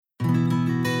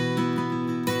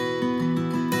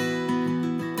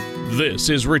This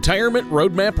is Retirement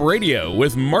Roadmap Radio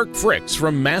with Mark Fricks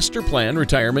from Master Plan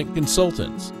Retirement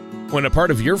Consultants. When a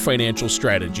part of your financial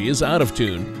strategy is out of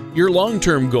tune, your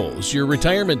long-term goals, your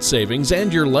retirement savings,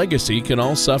 and your legacy can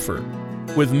all suffer.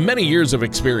 With many years of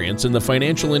experience in the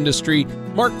financial industry,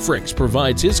 Mark Fricks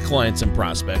provides his clients and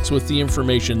prospects with the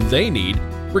information they need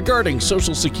regarding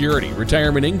Social Security,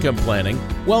 retirement income planning,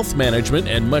 wealth management,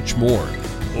 and much more.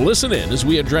 Listen in as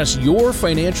we address your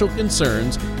financial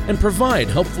concerns and provide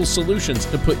helpful solutions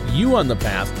to put you on the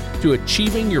path to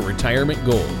achieving your retirement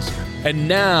goals. And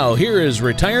now, here is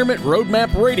Retirement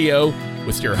Roadmap Radio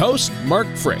with your host, Mark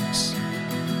Fricks.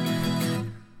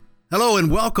 Hello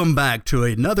and welcome back to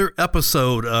another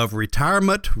episode of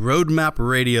Retirement Roadmap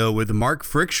Radio with Mark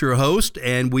Fricks, your host,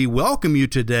 and we welcome you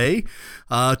today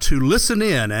to listen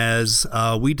in as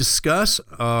we discuss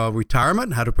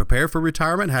retirement, how to prepare for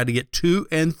retirement, how to get to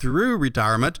and through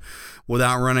retirement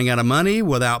without running out of money,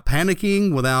 without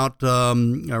panicking, without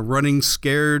running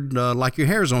scared like your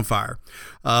hair's on fire.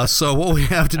 So what we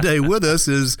have today with us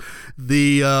is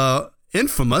the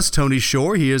infamous Tony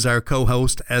Shore. He is our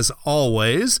co-host as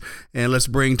always. And let's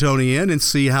bring Tony in and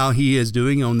see how he is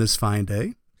doing on this fine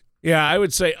day. Yeah, I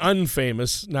would say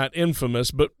unfamous, not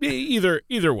infamous, but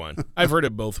either one. I've heard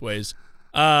it both ways.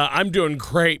 I'm doing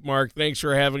great, Mark. Thanks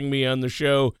for having me on the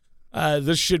show.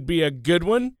 This should be a good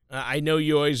one. I know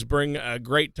you always bring a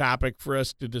great topic for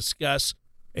us to discuss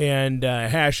and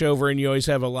hash over, and you always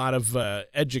have a lot of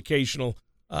educational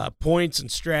points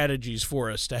and strategies for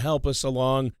us to help us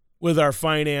along with our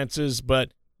finances.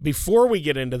 But before we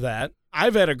get into that,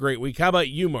 I've had a great week. How about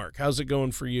you, Mark? How's it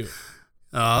going for you?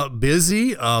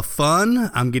 Busy, fun.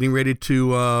 I'm getting ready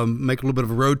to make a little bit of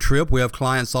a road trip. We have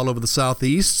clients all over the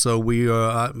Southeast, so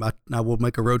I will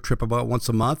make a road trip about once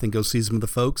a month and go see some of the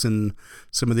folks in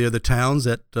some of the other towns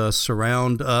that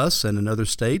surround us and in other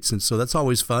states. And so that's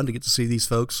always fun to get to see these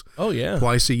folks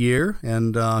twice a year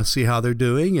and see how they're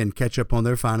doing and catch up on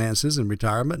their finances and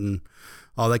retirement and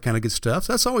all that kind of good stuff.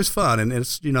 So that's always fun. And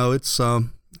it's,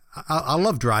 I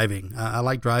love driving. I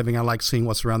like driving. I like seeing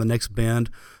what's around the next bend.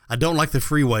 I don't like the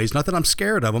freeways. Not that I'm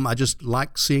scared of them. I just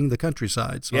like seeing the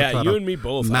countride. So yeah, you and me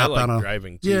both. I like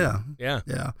driving too.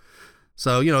 Yeah.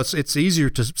 So, it's easier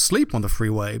to sleep on the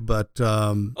freeway, but,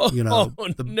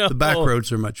 the back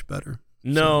roads are much better.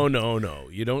 No.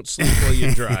 You don't sleep while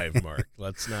you drive, Mark.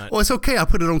 Let's not. Well, it's okay. I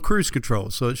put it on cruise control,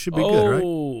 so it should be good, right?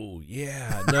 Oh,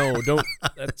 yeah. No, don't.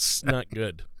 That's not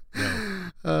good.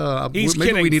 No. He's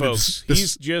maybe kidding, folks.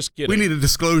 He's just kidding. We need a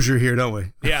disclosure here, don't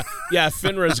we? Yeah.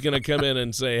 FINRA's going to come in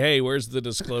and say, hey, where's the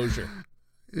disclosure?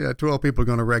 Yeah, 12 people are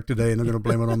going to wreck today, and they're going to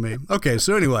blame it on me. Okay,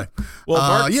 so anyway. Well,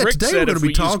 Mark Frick today said we're going to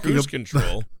be talking cruise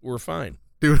control, we're fine.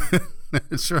 Dude,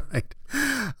 that's right.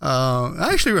 I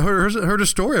actually heard a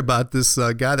story about this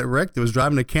guy that wrecked that was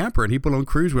driving a camper, and he put on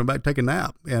cruise, went back to take a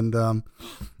nap, and oh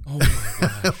my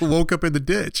gosh. woke up in the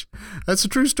ditch. That's a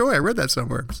true story. I read that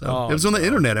somewhere. So it was on the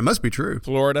internet. It must be true.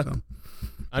 Florida? So.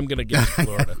 I'm going to guess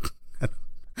Florida.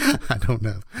 I don't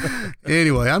know.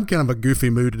 Anyway, I'm kind of a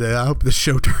goofy mood today. I hope the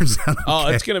show turns out okay. Oh,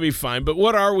 it's going to be fine. But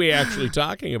what are we actually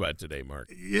talking about today, Mark?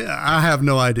 Yeah, I have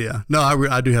no idea. No,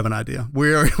 I do have an idea.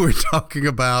 We're talking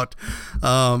about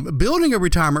building a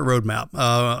retirement roadmap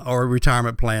or a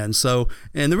retirement plan. So,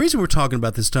 and the reason we're talking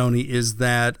about this, Tony, is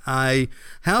that I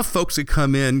have folks that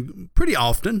come in pretty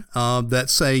often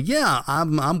that say, yeah,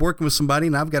 I'm working with somebody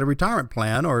and I've got a retirement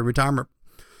plan or a retirement,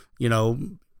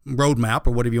 roadmap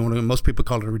or whatever you want to. Most people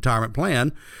call it a retirement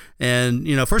plan. And,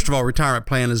 first of all, retirement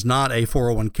plan is not a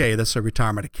 401k. That's a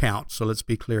retirement account. So let's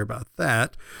be clear about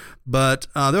that. But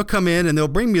they'll come in and they'll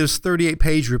bring me this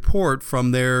 38-page report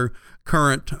from their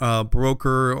current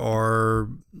broker or,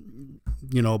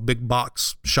 big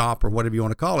box shop or whatever you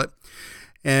want to call it.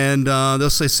 And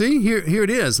they'll say, see, here it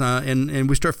is. And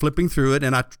we start flipping through it.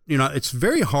 And it's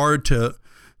very hard to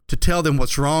tell them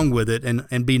what's wrong with it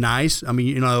and be nice. I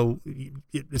mean,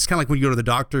 it's kind of like when you go to the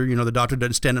doctor, the doctor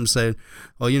doesn't stand up and say,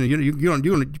 well, you're going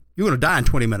to die in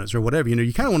 20 minutes or whatever.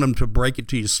 You kind of want them to break it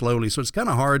to you slowly. So it's kind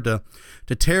of hard to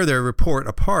tear their report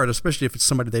apart, especially if it's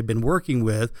somebody they've been working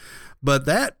with. But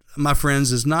that, my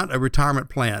friends, is not a retirement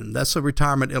plan. That's a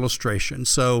retirement illustration.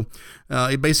 So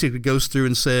it basically goes through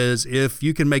and says, if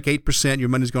you can make 8%, your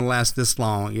money's going to last this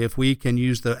long. If we can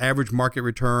use the average market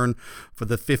return for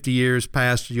the 50 years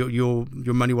past, your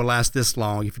money will last this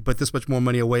long. If you put this much more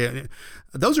money away,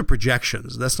 those are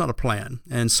projections. That's not a plan.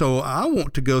 And so I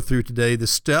want to go through today the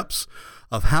steps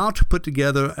of how to put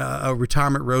together a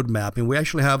retirement roadmap. And we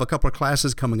actually have a couple of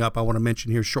classes coming up I want to mention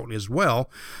here shortly as well.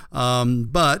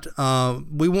 But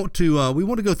we want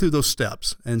to go through those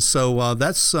steps. And so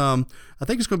that's I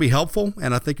think it's going to be helpful,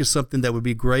 and I think it's something that would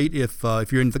be great if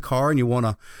you're in the car and you want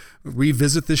to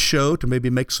revisit this show, to maybe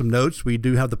make some notes, we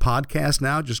do have the podcast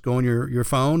now. Just go on your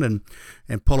phone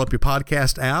and pull up your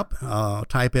podcast app,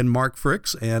 type in Mark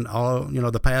Fricks, and all,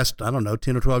 the past, 10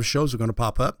 or 12 shows are going to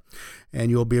pop up, and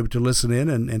you'll be able to listen in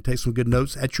and take some good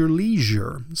notes at your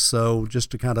leisure. So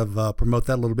just to kind of promote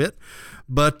that a little bit.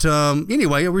 But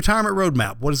anyway, a retirement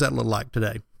roadmap, what does that look like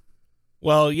today?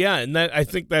 Well, yeah, and I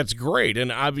think that's great.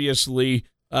 And obviously,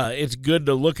 it's good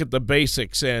to look at the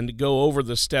basics and go over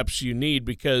the steps you need,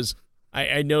 because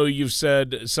I know you've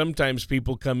said sometimes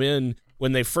people come in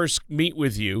when they first meet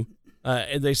with you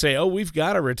and they say, oh, we've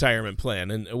got a retirement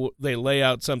plan. And they lay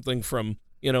out something from,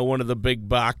 one of the big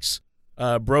box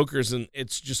brokers, and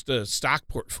it's just a stock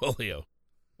portfolio,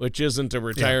 which isn't a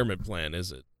retirement plan,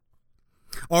 is it?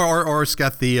 Or it's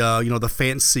got the the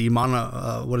fancy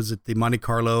the Monte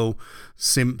Carlo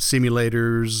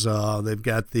simulators. They've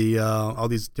got the all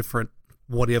these different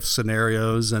what if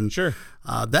scenarios, and sure,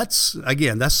 that's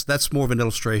more of an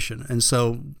illustration. And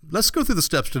so let's go through the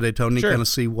steps today, Tony, sure. Kind of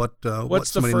see what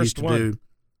somebody needs to do.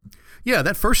 Yeah,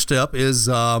 that first step is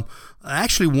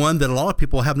actually one that a lot of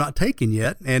people have not taken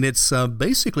yet, and it's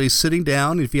basically sitting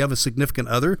down. If you have a significant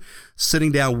other,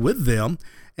 sitting down with them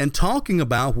and talking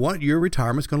about what your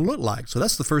retirement is going to look like. So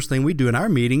that's the first thing we do in our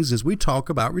meetings, is we talk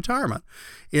about retirement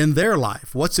in their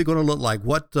life. What's it going to look like?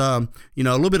 What, a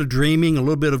little bit of dreaming, a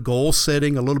little bit of goal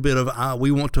setting, a little bit of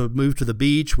we want to move to the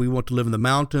beach, we want to live in the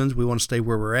mountains, we want to stay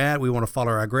where we're at, we want to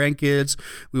follow our grandkids,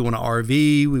 we want to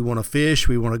RV, we want to fish,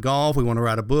 we want to golf, we want to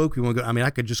write a book, we want to go. I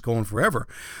could just go on forever.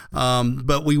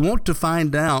 But we want to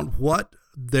find out what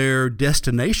their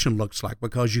destination looks like,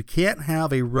 because you can't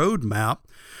have a roadmap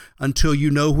until you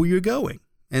know where you're going.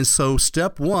 And so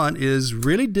step one is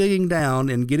really digging down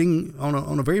and getting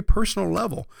on a very personal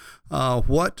level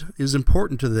what is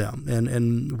important to them,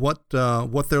 and what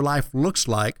their life looks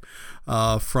like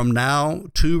from now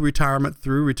to retirement,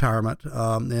 through retirement,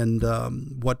 and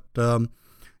what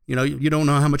you don't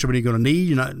know how much money you're going to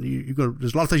need.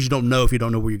 There's a lot of things you don't know if you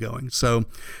don't know where you're going. So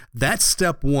that's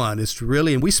step one, is to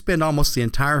really, and we spend almost the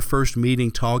entire first meeting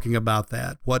talking about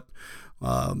that. What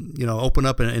open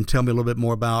up and tell me a little bit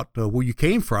more about where you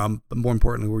came from, but more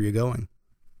importantly, where you're going.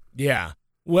 Yeah.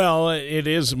 Well, it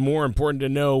is more important to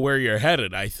know where you're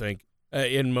headed, I think,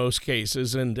 in most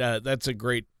cases. And that's a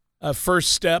great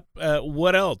first step.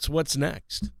 What else? What's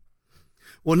next?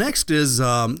 Well, next is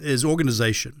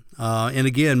organization. And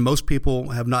again, most people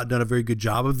have not done a very good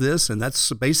job of this. And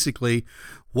that's basically,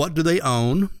 what do they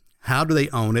own? How do they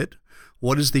own it?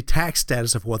 What is the tax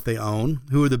status of what they own?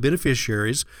 Who are the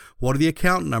beneficiaries? What are the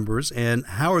account numbers? And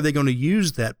how are they going to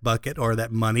use that bucket or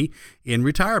that money in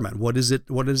retirement? What is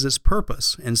it? What is its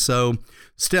purpose? And so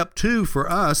step two for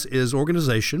us is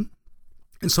organization.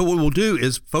 And so what we'll do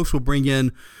is folks will bring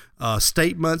in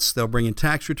statements. They'll bring in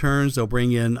tax returns. They'll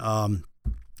bring in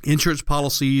insurance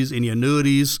policies, any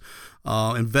annuities,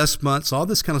 investments, all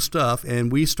this kind of stuff.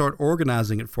 And we start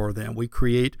organizing it for them. We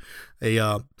create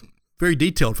a very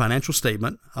detailed financial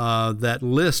statement that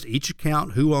lists each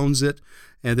account, who owns it,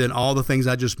 and then all the things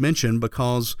I just mentioned,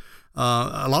 because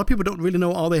a lot of people don't really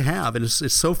know all they have. And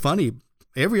it's so funny.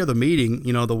 Every other meeting,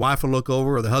 the wife will look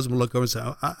over or the husband will look over and say,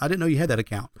 I didn't know you had that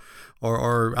account.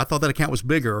 Or I thought that account was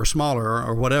bigger or smaller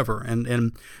or whatever.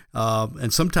 And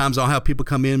sometimes I'll have people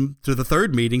come in to the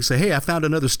third meeting, say, hey, I found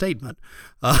another statement.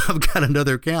 I've got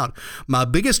another account. My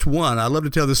biggest one, I love to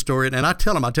tell this story, and I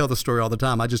tell the story all the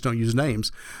time. I just don't use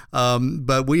names.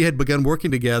 But we had begun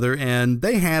working together, and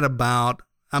they had about,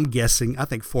 I'm guessing, I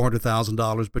think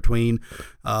 $400,000 between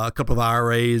a couple of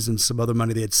IRAs and some other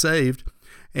money they had saved.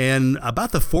 And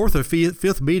about the fourth or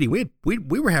fifth meeting, we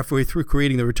were halfway through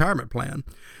creating the retirement plan.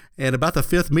 And about the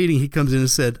fifth meeting, he comes in and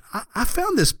said, I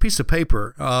found this piece of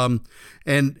paper.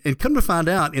 And come to find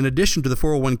out, in addition to the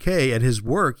 401k at his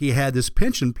work, he had this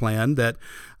pension plan that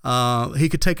he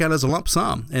could take out as a lump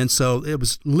sum. And so it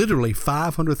was literally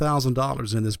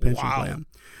 $500,000 in this pension plan.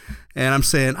 And I'm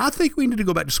saying, I think we need to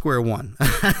go back to square one.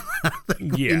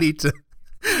 We need to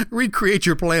recreate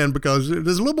your plan, because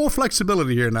there's a little more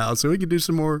flexibility here now, so we can do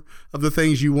some more of the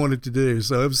things you wanted to do.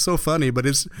 So it was so funny, but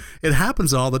it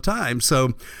happens all the time.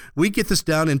 So we get this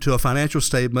down into a financial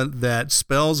statement that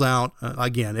spells out,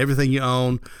 again, everything you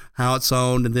own, how it's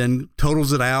owned, and then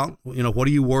totals it out. What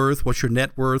are you worth? What's your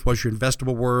net worth? What's your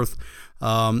investable worth?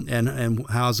 And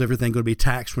how's everything going to be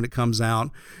taxed when it comes out?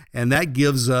 And that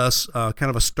gives us kind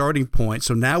of a starting point.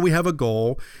 So now we have a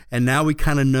goal, and now we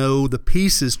kind of know the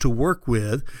pieces to work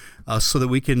with, so that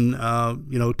we can,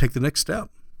 take the next step.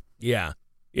 Yeah,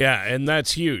 and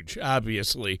that's huge,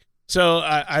 obviously. So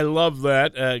I love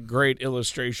that. Great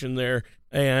illustration there.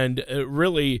 And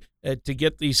really, to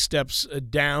get these steps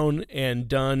down and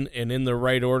done and in the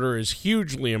right order is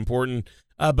hugely important.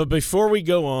 But before we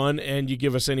go on and you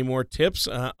give us any more tips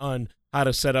on how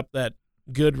to set up that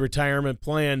good retirement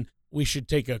plan, we should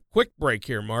take a quick break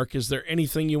here, Mark. Is there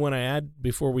anything you want to add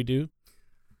before we do?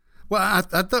 Well, I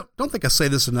don't think I say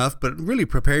this enough, but really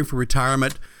preparing for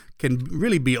retirement can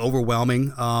really be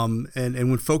overwhelming. And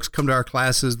when folks come to our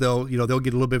classes, they'll get a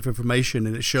little bit of information,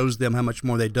 and it shows them how much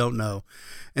more they don't know.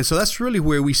 And so that's really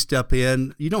where we step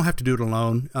in. You don't have to do it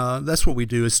alone. That's what we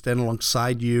do, is stand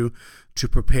alongside you to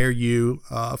prepare you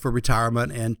for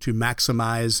retirement and to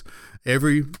maximize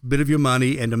every bit of your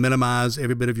money and to minimize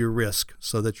every bit of your risk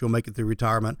so that you'll make it through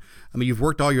retirement. I mean, you've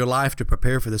worked all your life to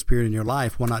prepare for this period in your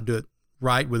life. Why not do it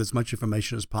right with as much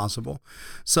information as possible?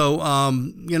 So,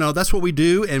 that's what we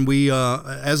do. And we,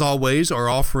 as always, are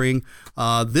offering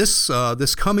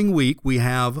this coming week, we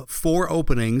have 4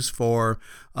 openings for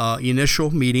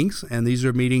initial meetings. And these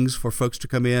are meetings for folks to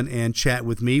come in and chat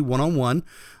with me one-on-one,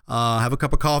 have a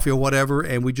cup of coffee or whatever,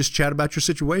 and we just chat about your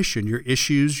situation, your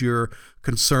issues, your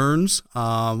concerns,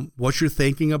 what you're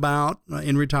thinking about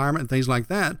in retirement and things like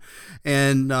that.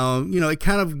 And, it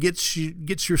kind of gets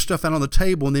your stuff out on the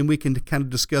table, and then we can kind of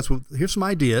discuss, well, here's some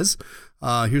ideas,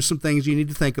 here's some things you need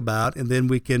to think about, and then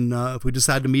we can, if we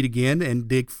decide to meet again and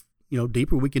dig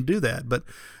deeper, we can do that. But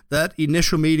that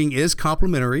initial meeting is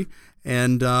complimentary.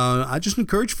 And I just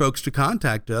encourage folks to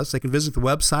contact us. They can visit the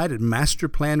website at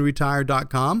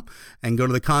masterplanretire.com and go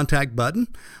to the contact button.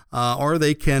 Or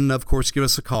they can, of course, give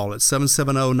us a call at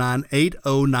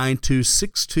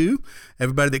 770-980-9262.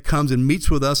 Everybody that comes and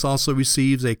meets with us also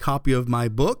receives a copy of my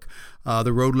book,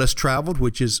 The Road Less Traveled,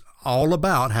 which is all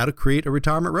about how to create a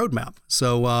retirement roadmap.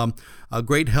 So a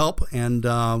great help. And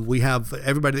we have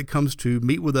everybody that comes to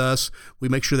meet with us, we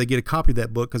make sure they get a copy of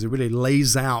that book because it really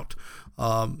lays out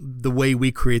the way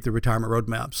we create the retirement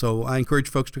roadmap. So I encourage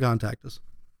folks to contact us.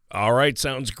 All right,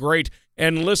 sounds great.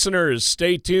 And listeners,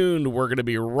 stay tuned. We're going to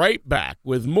be right back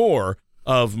with more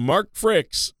of Mark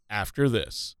Fricks after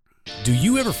this. Do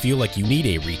you ever feel like you need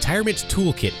a retirement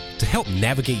toolkit to help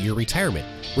navigate your retirement?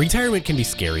 Retirement can be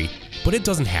scary, but it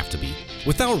doesn't have to be.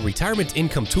 With our Retirement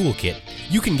Income Toolkit,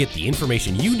 you can get the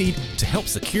information you need to help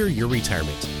secure your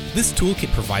retirement. This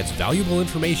toolkit provides valuable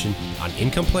information on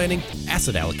income planning,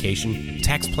 asset allocation,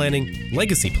 tax planning,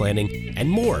 legacy planning, and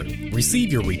more.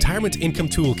 Receive your Retirement Income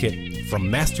Toolkit from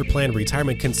Master Plan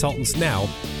Retirement Consultants now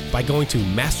by going to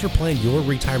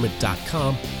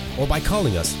masterplanyourretirement.com or by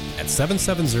calling us at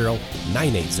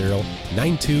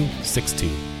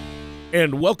 770-980-9262.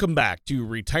 And welcome back to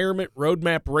Retirement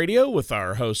Roadmap Radio with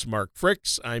our host, Mark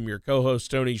Fricks. I'm your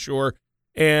co-host, Tony Shore.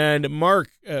 And Mark,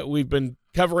 we've been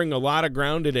covering a lot of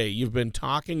ground today. You've been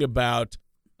talking about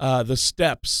the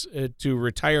steps to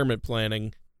retirement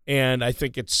planning, and I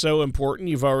think it's so important.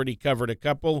 You've already covered a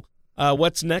couple.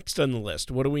 What's next on the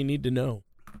list? What do we need to know?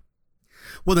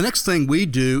 Well, the next thing we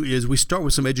do is we start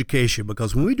with some education,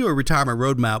 because when we do a retirement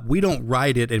roadmap, we don't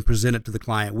write it and present it to the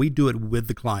client. We do it with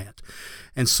the client.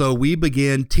 And so we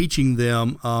begin teaching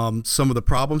them some of the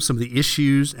problems, some of the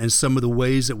issues, and some of the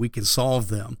ways that we can solve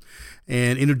them,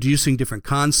 and introducing different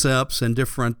concepts and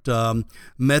different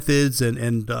methods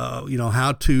and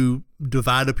how to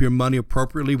divide up your money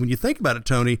appropriately. When you think about it,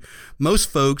 Tony, most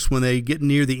folks, when they get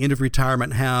near the end of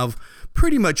retirement, have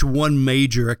pretty much one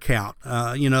major account.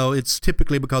 It's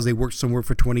typically because they worked somewhere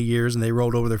for 20 years and they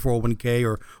rolled over their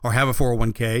 401k or have a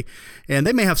 401k. And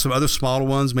they may have some other smaller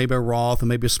ones, maybe a Roth, or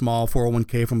maybe a small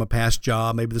 401k from a past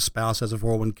job. Maybe the spouse has a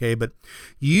 401k. But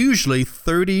usually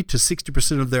 30 to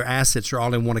 60% of their assets are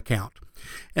all in one account.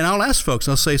 And I'll ask folks,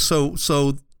 I'll say, so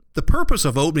the purpose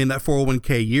of opening that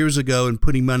 401k years ago and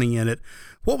putting money in it,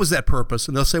 what was that purpose?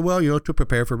 And they'll say, well, to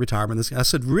prepare for retirement. I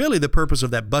said, really, the purpose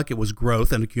of that bucket was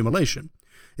growth and accumulation.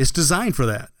 It's designed for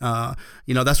that.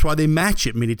 That's why they match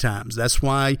it many times. That's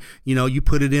why, you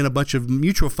put it in a bunch of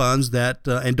mutual funds that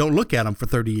and don't look at them for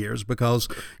 30 years, because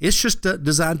it's just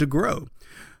designed to grow.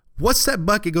 What's that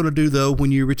bucket going to do, though,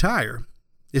 when you retire?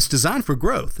 It's designed for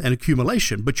growth and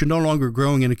accumulation, but you're no longer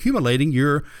growing and accumulating.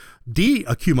 You're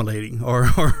de-accumulating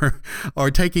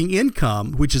or taking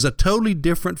income, which is a totally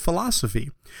different philosophy.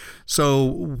 So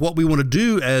what we want to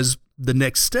do as the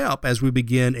next step, as we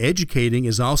begin educating,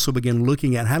 is also begin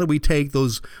looking at how do we take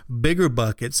those bigger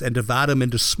buckets and divide them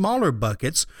into smaller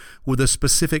buckets with a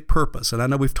specific purpose. And I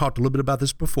know we've talked a little bit about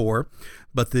this before,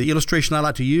 but the illustration I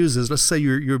like to use is, let's say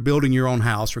you're building your own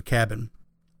house or cabin.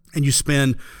 and you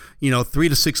spend 3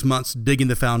 to 6 months digging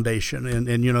the foundation,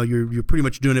 and you're pretty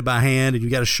much doing it by hand, and you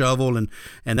got a shovel, and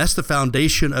that's the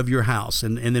foundation of your house,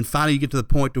 and then finally you get to the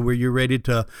point to where you're ready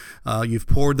to you've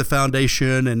poured the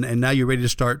foundation, and now you're ready to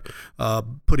start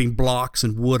putting blocks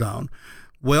and wood on.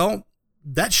 Well,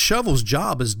 that shovel's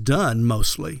job is done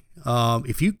mostly.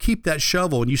 If you keep that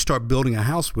shovel and you start building a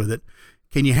house with it,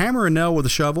 can you hammer a nail with a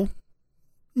shovel?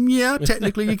 Yeah,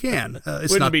 technically you can.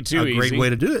 It's not a great way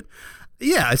to do it.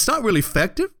 Yeah, it's not really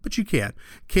effective, but you can.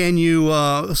 Can you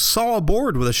saw a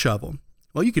board with a shovel?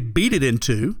 Well, you could beat it in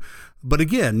two, but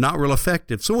again, not real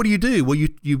effective. So what do? Well,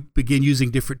 you begin using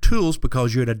different tools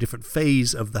because you're at a different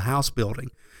phase of the house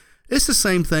building. It's the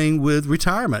same thing with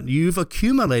retirement. You've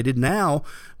accumulated now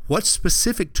what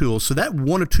specific tools. So that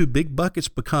 1 or 2 big buckets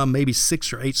become maybe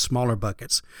 6 or 8 smaller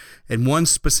buckets. And one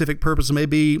specific purpose may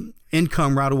be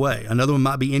income right away. Another one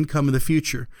might be income in the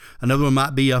future. Another one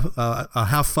might be a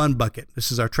have fun bucket.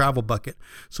 This is our travel bucket,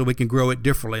 so we can grow it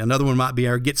differently. Another one might be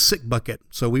our get sick bucket,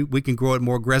 so we can grow it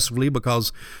more aggressively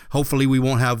because hopefully we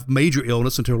won't have major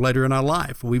illness until later in our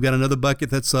life. We've got another bucket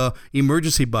that's a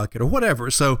emergency bucket or whatever.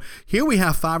 So here we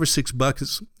have 5 or 6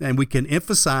 buckets, and we can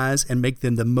emphasize and make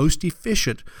them the most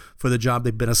efficient for the job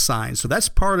they've been assigned. So that's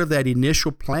part of that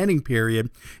initial planning period,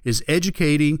 is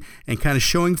educating and kind of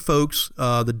showing folks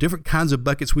the different kinds of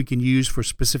buckets we can use for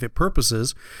specific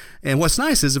purposes. And what's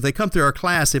nice is if they come through our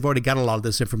class, they've already got a lot of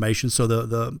this information, so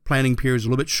the planning period is a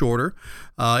little bit shorter.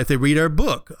 If they read our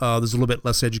book, there's a little bit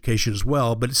less education as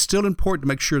well, but it's still important to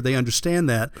make sure they understand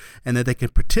that and that they can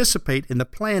participate in the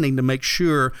planning to make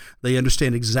sure they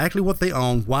understand exactly what they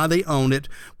own, why they own it,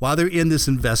 why they're in this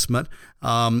investment,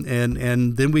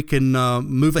 and then we can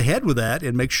move ahead with that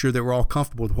and make sure that we're all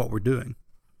comfortable with what we're doing.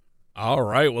 All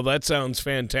right. Well, that sounds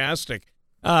fantastic.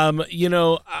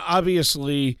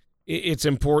 Obviously, it's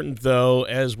important, though,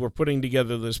 as we're putting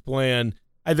together this plan,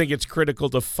 I think it's critical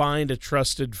to find a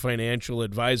trusted financial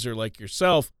advisor like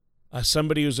yourself,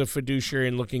 somebody who's a fiduciary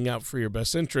and looking out for your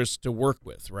best interests to work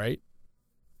with, right?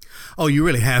 Oh, you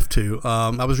really have to.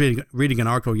 I was reading an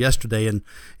article yesterday, and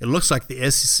it looks like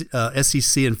the SEC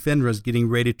and FINRA is getting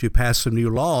ready to pass some new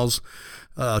laws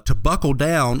to buckle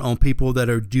down on people that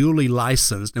are duly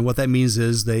licensed. And what that means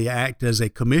is they act as a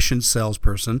commissioned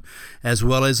salesperson as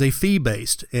well as a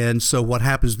fee-based. And so what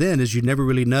happens then is you never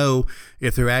really know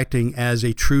if they're acting as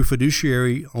a true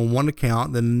fiduciary on one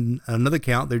account, then another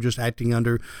account they're just acting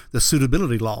under the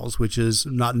suitability laws, which is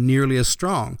not nearly as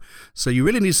strong. So you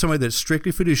really need somebody that's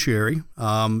strictly fiduciary,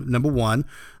 number one.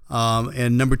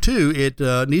 And number two, it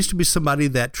needs to be somebody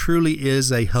that truly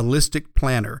is a holistic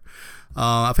planner.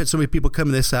 I've had so many people come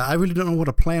and they say, I really don't know what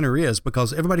a planner is,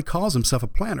 because everybody calls himself a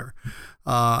planner.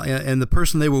 And the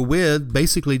person they were with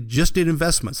basically just did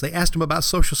investments. They asked him about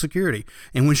Social Security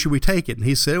and when should we take it? And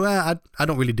he said, well, I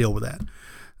don't really deal with that.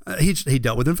 He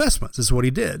dealt with investments. This is what he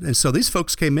did. And so these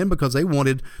folks came in because they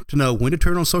wanted to know when to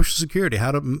turn on Social Security,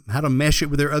 how to mesh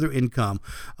it with their other income,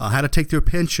 how to take their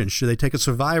pension. Should they take a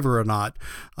survivor or not?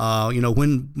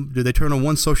 When do they turn on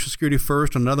one Social Security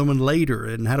first, another one later,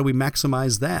 and how do we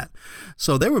maximize that?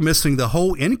 So they were missing the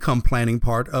whole income planning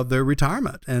part of their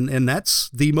retirement, and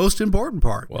that's the most important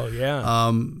part. Well,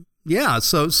 yeah. Yeah,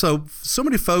 so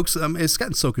many folks, it's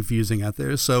gotten so confusing out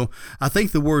there. So I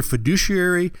think the word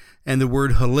fiduciary and the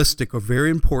word holistic are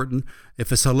very important.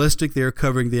 If it's holistic, they're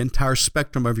covering the entire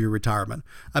spectrum of your retirement.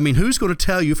 I mean, who's going to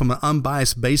tell you from an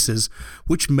unbiased basis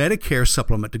which Medicare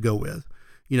supplement to go with?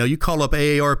 You call up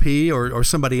AARP or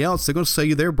somebody else, they're going to sell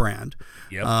you their brand.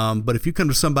 Yep. But if you come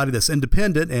to somebody that's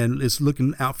independent and is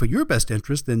looking out for your best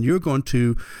interest, then you're going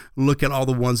to look at all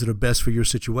the ones that are best for your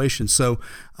situation. So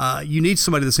you need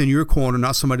somebody that's in your corner,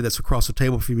 not somebody that's across the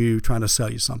table from you trying to sell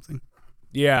you something.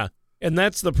 Yeah, and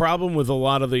that's the problem with a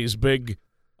lot of these big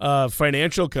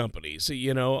financial companies.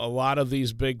 A lot of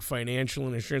these big financial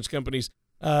and insurance companies,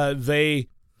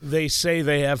 they say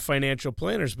they have financial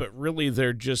planners, but really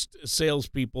they're just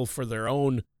salespeople for their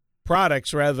own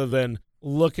products rather than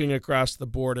looking across the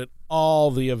board at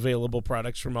all the available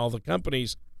products from all the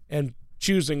companies and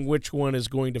choosing which one is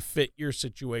going to fit your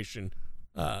situation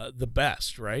the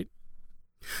best, right?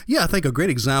 Yeah, I think a great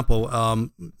example,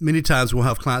 many times we'll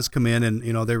have clients come in and,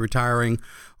 they're retiring,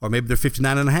 or maybe they're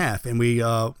 59 and a half, and we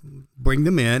bring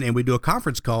them in and we do a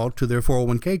conference call to their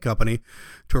 401k company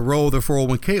to roll their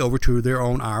 401k over to their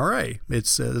own IRA.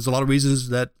 There's a lot of reasons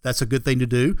that's a good thing to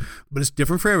do, but it's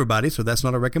different for everybody, so that's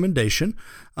not a recommendation.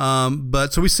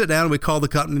 But so we sit down and we call the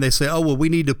company and they say, oh, well, we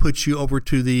need to put you over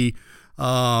to the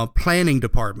planning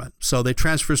department. So they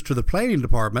transfer us to the planning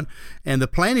department, and the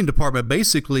planning department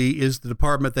basically is the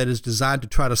department that is designed to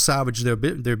try to salvage their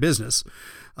business.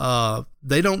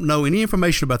 They don't know any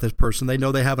information about this person. They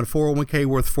know they have a 401k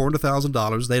worth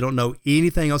 $400,000. They don't know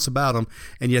anything else about them,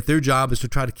 and yet their job is to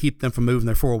try to keep them from moving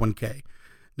their 401k.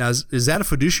 Now, is that a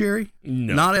fiduciary?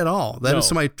 No. Not at all. That is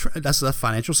somebody. That's a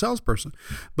financial salesperson,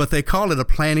 but they call it a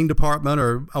planning department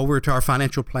or over to our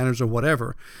financial planners or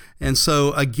whatever. And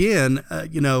so again,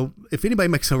 if anybody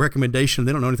makes a recommendation,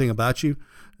 they don't know anything about you,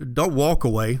 don't walk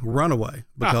away, run away,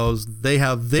 because they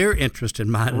have their interest in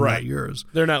mind and not yours.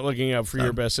 They're not looking out for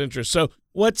your best interest. So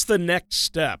what's the next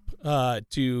step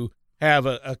to have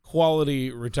a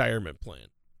quality retirement plan?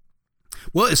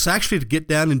 Well, it's actually to get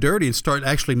down and dirty and start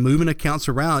actually moving accounts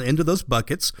around into those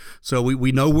buckets. So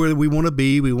we know where we want to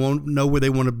be. We won't know where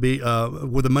they want to be,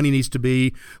 where the money needs to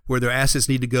be, where their assets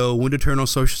need to go, when to turn on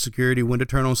Social Security, when to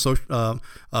turn on social,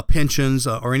 pensions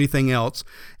or anything else.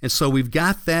 And so we've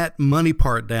got that money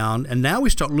part down, and now we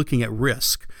start looking at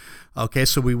risk. Okay,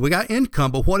 so we got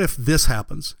income, but what if this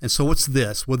happens? And so what's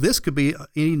this? Well, this could be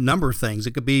any number of things.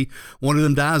 It could be one of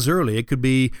them dies early. It could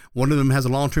be one of them has a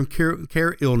long-term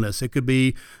care illness. It could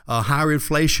be higher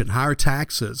inflation, higher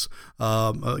taxes,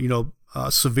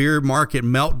 severe market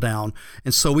meltdown.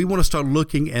 And so we want to start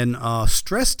looking and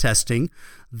stress testing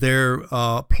their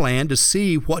plan to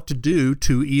see what to do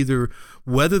to either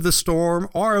weather the storm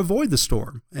or avoid the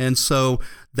storm. And so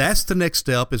that's the next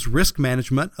step, is risk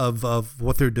management of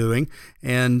what they're doing.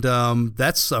 And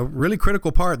that's a really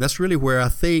critical part. That's really where I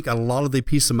think a lot of the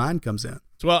peace of mind comes in.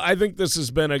 Well, I think this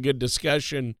has been a good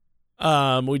discussion.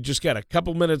 We just got a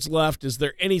couple minutes left. Is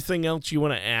there anything else you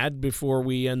want to add before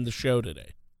we end the show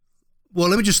today? Well,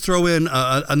 let me just throw in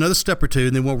another step or two,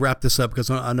 and then we'll wrap this up because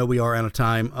I know we are out of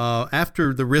time.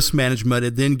 After the risk management,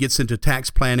 it then gets into tax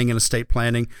planning and estate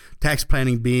planning. Tax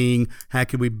planning being how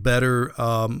can we better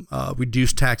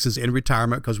reduce taxes in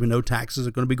retirement, because we know taxes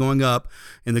are going to be going up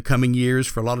in the coming years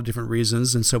for a lot of different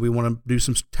reasons, and so we want to do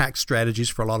some tax strategies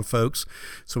for a lot of folks.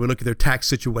 So we look at their tax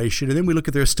situation, and then we look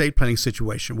at their estate planning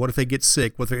situation. What if they get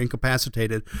sick? What if they're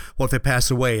incapacitated? What if they pass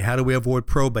away? How do we avoid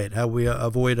probate? How do we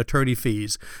avoid attorney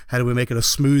fees? How do we make it a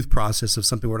smooth process if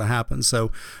something were to happen?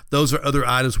 So those are other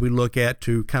items we look at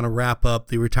to kind of wrap up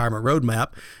the retirement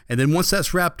roadmap. And then once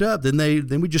that's wrapped up,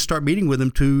 then we just start meeting with them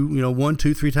to 1,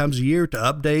 2, 3 times a year to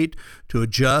update, to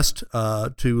adjust,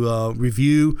 to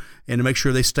review, and to make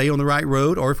sure they stay on the right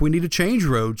road, or if we need to change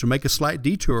roads or make a slight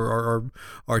detour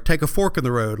or take a fork in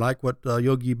the road, like what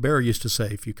Yogi Berra used to say,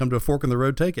 if you come to a fork in the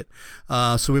road, take it.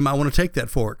 So we might want to take that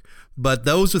fork. But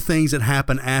those are things that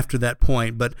happen after that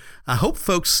point. But I hope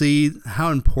folks see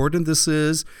how important this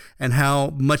is and how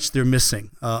much they're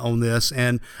missing on this.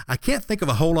 And I can't think of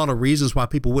a whole lot of reasons why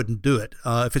people wouldn't do it.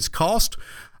 If it's cost,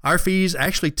 our fees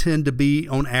actually tend to be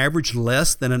on average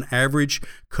less than an average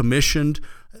commissioned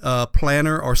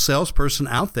planner or salesperson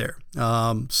out there.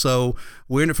 So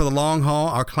we're in it for the long haul.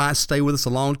 Our clients stay with us a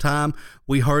long time.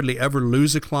 We hardly ever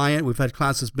lose a client. We've had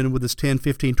clients that's been with us 10,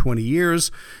 15, 20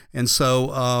 years. And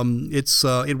so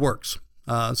it works.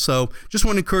 So just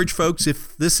want to encourage folks,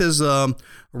 if this has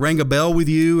rang a bell with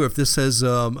you, or if this has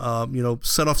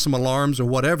set off some alarms or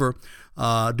whatever,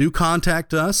 do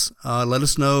contact us. Let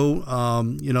us know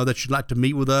that you'd like to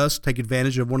meet with us. Take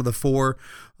advantage of one of the 4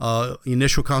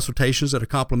 initial consultations that are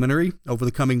complimentary over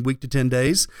the coming week to 10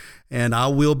 days. And I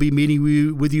will be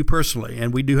meeting with you personally.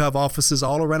 And we do have offices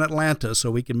all around Atlanta,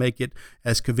 so we can make it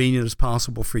as convenient as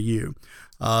possible for you.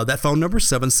 That phone number,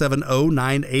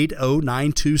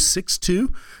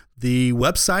 770-980-9262. The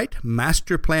website,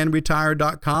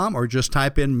 masterplanretire.com, or just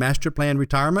type in Masterplan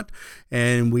Retirement,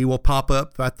 and we will pop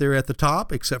up right there at the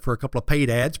top, except for a couple of paid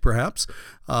ads, perhaps.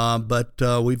 But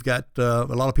we've got a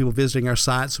lot of people visiting our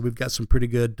site, so we've got some pretty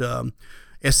good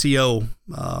SEO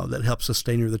that helps us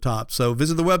stay near the top. So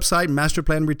visit the website,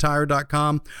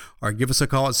 masterplanretire.com, or give us a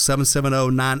call at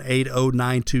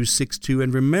 770-980-9262.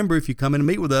 And remember, if you come in and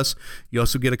meet with us, you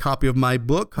also get a copy of my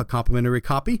book, a complimentary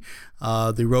copy,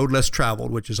 The Road Less Traveled,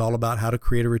 which is all about how to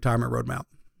create a retirement roadmap.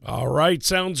 All right.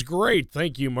 Sounds great.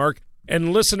 Thank you, Mark.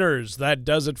 And listeners, that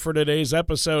does it for today's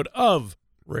episode of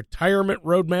Retirement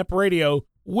Roadmap Radio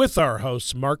with our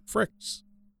host, Mark Fricks.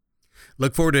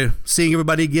 Look forward to seeing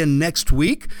everybody again next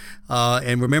week.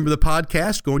 And remember the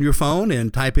podcast. Go on your phone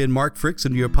and type in Mark Fricks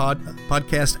into your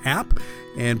podcast app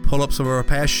and pull up some of our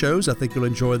past shows. I think you'll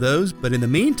enjoy those. But in the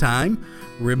meantime,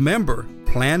 remember,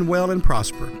 plan well and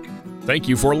prosper. Thank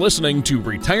you for listening to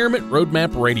Retirement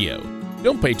Roadmap Radio.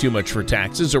 Don't pay too much for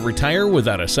taxes or retire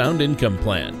without a sound income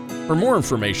plan. For more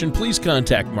information, please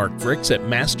contact Mark Fricks at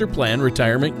Master Plan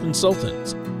Retirement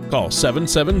Consultants. Call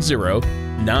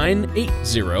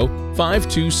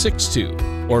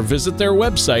 770-980-5262 or visit their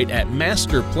website at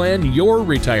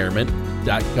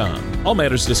masterplanyourretirement.com. All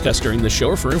matters discussed during this show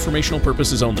are for informational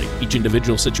purposes only. Each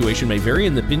individual situation may vary,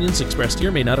 and the opinions expressed here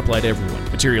may not apply to everyone.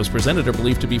 Materials presented are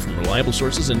believed to be from reliable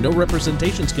sources, and no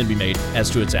representations can be made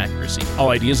as to its accuracy. All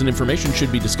ideas and information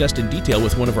should be discussed in detail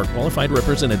with one of our qualified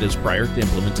representatives prior to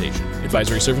implementation.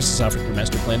 Advisory services offered through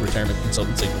Master Plan Retirement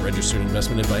Consultants, a registered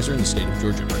investment advisor in the state of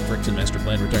Georgia. Mark Fricks and Master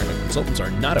Plan Retirement Consultants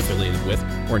are not affiliated with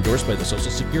or endorsed by the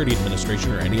Social Security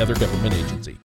Administration or any other government agency.